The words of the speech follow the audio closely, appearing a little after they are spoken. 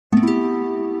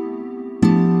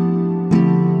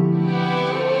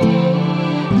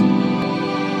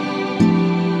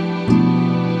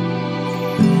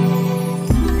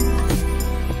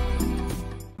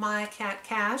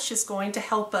is going to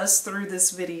help us through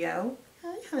this video.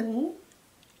 Hi, honey.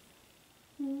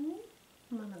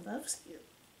 Mama loves you.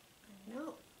 I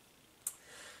know.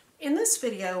 In this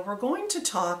video, we're going to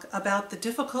talk about the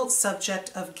difficult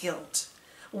subject of guilt.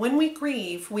 When we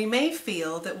grieve, we may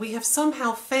feel that we have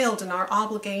somehow failed in our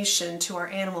obligation to our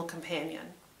animal companion.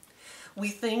 We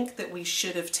think that we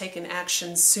should have taken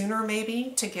action sooner,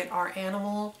 maybe, to get our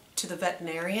animal to the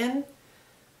veterinarian.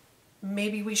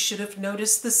 Maybe we should have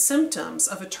noticed the symptoms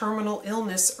of a terminal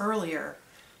illness earlier.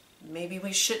 Maybe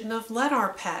we shouldn't have let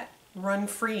our pet run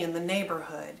free in the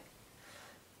neighborhood.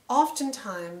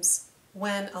 Oftentimes,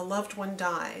 when a loved one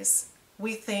dies,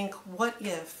 we think, what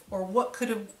if, or what could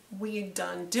have we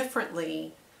done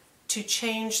differently to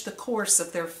change the course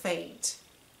of their fate?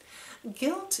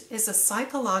 Guilt is a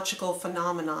psychological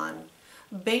phenomenon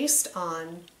based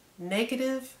on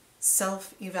negative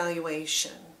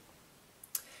self-evaluation.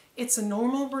 It's a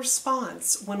normal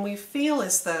response when we feel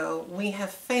as though we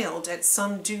have failed at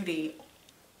some duty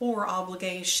or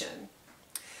obligation.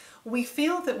 We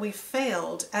feel that we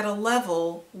failed at a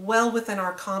level well within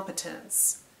our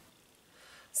competence.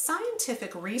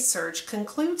 Scientific research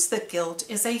concludes that guilt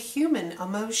is a human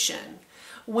emotion.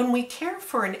 When we care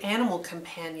for an animal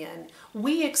companion,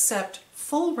 we accept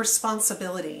full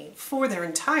responsibility for their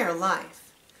entire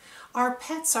life. Our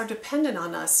pets are dependent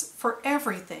on us for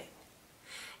everything.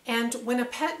 And when a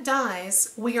pet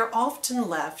dies, we are often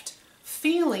left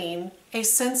feeling a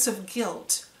sense of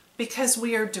guilt because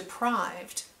we are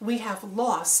deprived. We have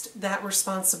lost that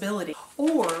responsibility,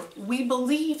 or we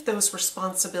believe those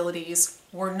responsibilities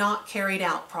were not carried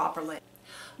out properly.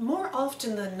 More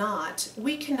often than not,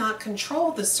 we cannot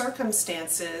control the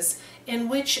circumstances in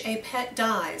which a pet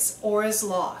dies or is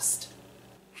lost.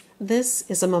 This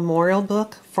is a memorial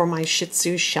book for my Shih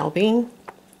Tzu Shelby.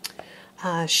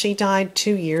 She died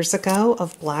 2 years ago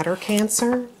of bladder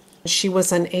cancer. She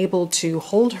was unable to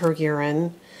hold her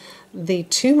urine. The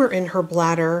tumor in her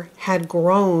bladder had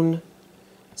grown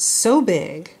so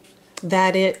big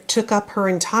that it took up her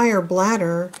entire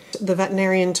bladder. The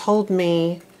veterinarian told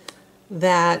me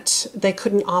that they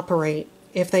couldn't operate.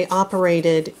 If they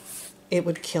operated, it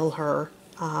would kill her.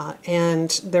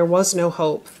 And there was no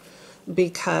hope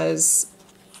because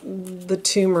the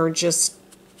tumor just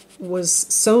was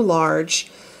so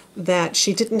large that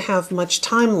she didn't have much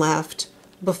time left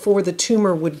before the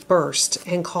tumor would burst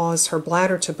and cause her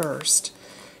bladder to burst.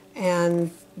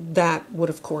 And that would,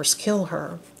 of course, kill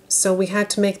her. So we had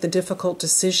to make the difficult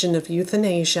decision of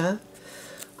euthanasia.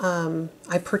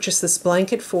 I purchased this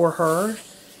blanket for her,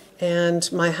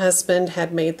 and my husband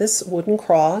had made this wooden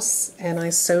cross, and I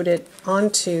sewed it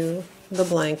onto the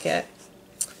blanket.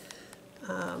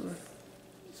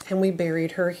 And we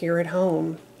buried her here at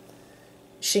home.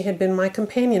 She had been my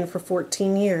companion for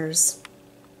 14 years.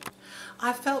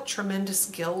 I felt tremendous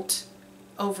guilt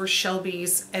over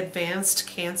Shelby's advanced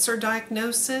cancer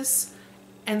diagnosis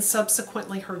and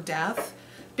subsequently her death,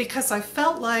 because I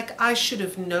felt like I should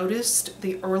have noticed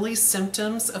the early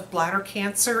symptoms of bladder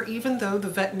cancer, even though the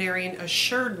veterinarian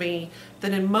assured me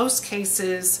that in most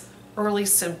cases early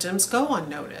symptoms go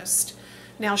unnoticed.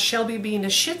 Now, Shelby being a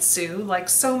Shih Tzu, like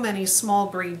so many small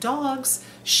breed dogs,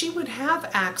 she would have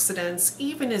accidents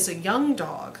even as a young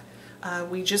dog.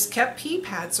 We just kept pee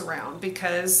pads around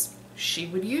because she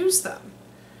would use them.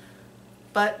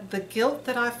 But the guilt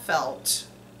that I felt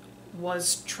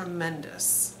was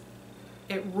tremendous.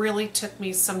 It really took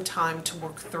me some time to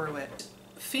work through it.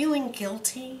 Feeling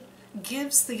guilty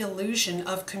gives the illusion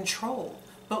of control,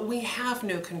 but we have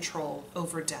no control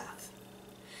over death.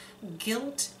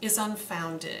 Guilt is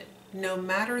unfounded, no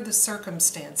matter the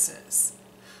circumstances.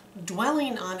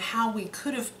 Dwelling on how we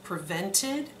could have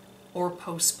prevented or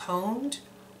postponed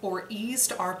or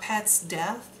eased our pet's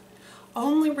death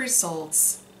only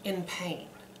results in pain.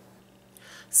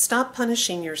 Stop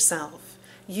punishing yourself.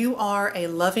 You are a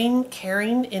loving,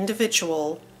 caring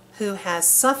individual who has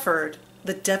suffered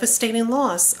the devastating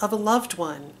loss of a loved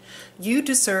one. You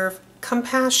deserve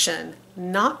compassion,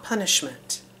 not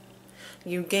punishment.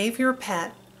 You gave your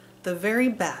pet the very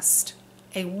best,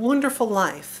 a wonderful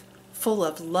life full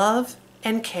of love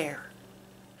and care.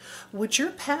 Would your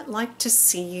pet like to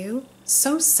see you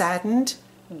so saddened,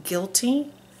 guilty,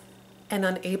 and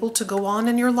unable to go on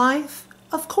in your life?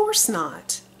 Of course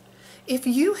not. If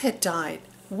you had died,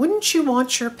 wouldn't you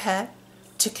want your pet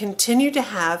to continue to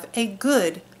have a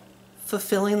good,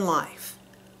 fulfilling life?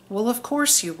 Well, of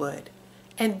course you would.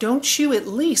 And don't you at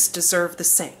least deserve the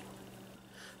same?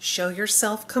 Show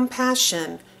yourself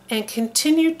compassion and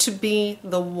continue to be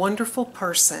the wonderful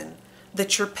person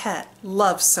that your pet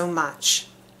loves so much.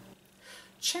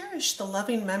 Cherish the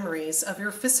loving memories of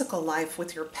your physical life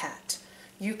with your pet.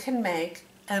 You can make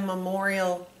a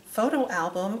memorial photo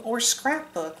album or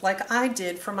scrapbook like I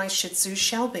did for my Shih Tzu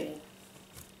Shelby.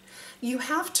 You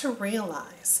have to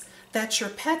realize that your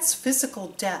pet's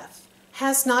physical death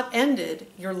has not ended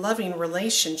your loving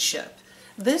relationship.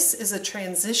 This is a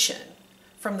transition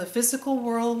from the physical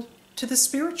world to the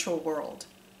spiritual world.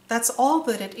 That's all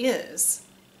that it is.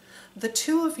 The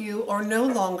two of you are no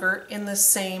longer in the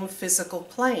same physical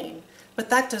plane, but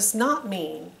that does not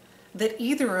mean that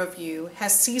either of you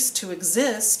has ceased to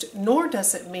exist, nor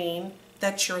does it mean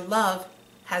that your love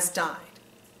has died.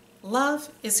 Love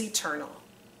is eternal.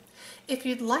 If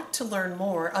you'd like to learn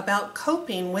more about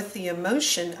coping with the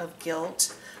emotion of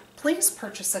guilt, please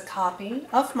purchase a copy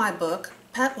of my book,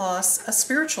 Pet Loss, A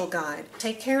Spiritual Guide.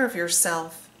 Take care of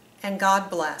yourself, and God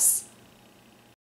bless.